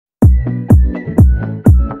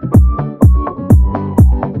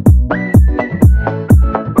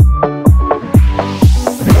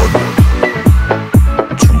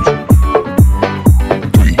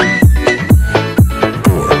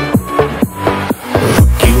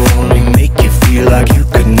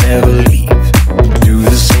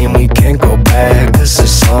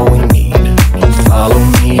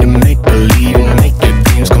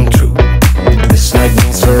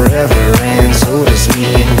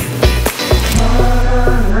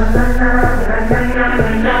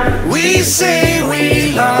say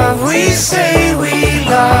we love, we say we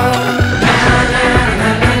love.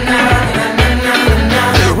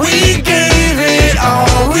 We gave it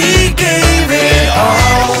all, we gave it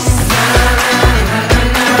all.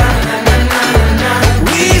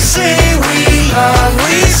 We say we love,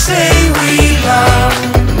 we say we love.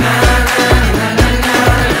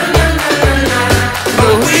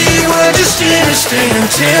 But we were just innocent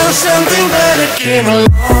until something better came along.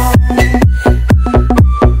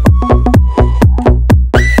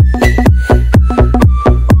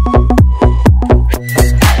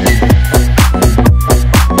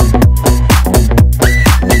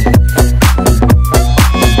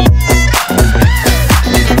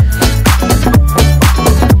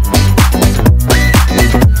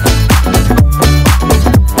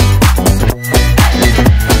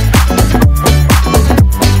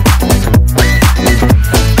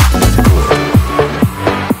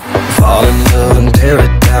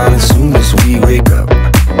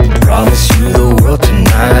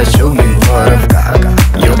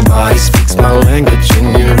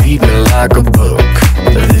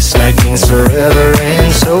 Forever,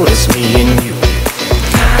 and so does me and you.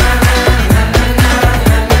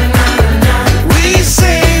 We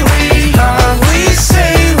say we love, we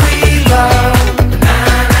say we love.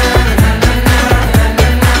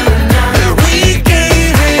 We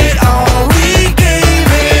gave it all, we gave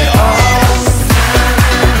it all.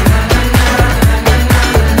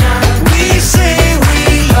 We say we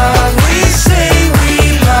love, we say we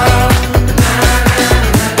love.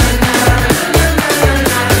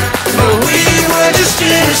 But we were just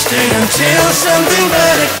innocent until something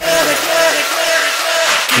better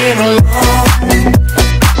came along.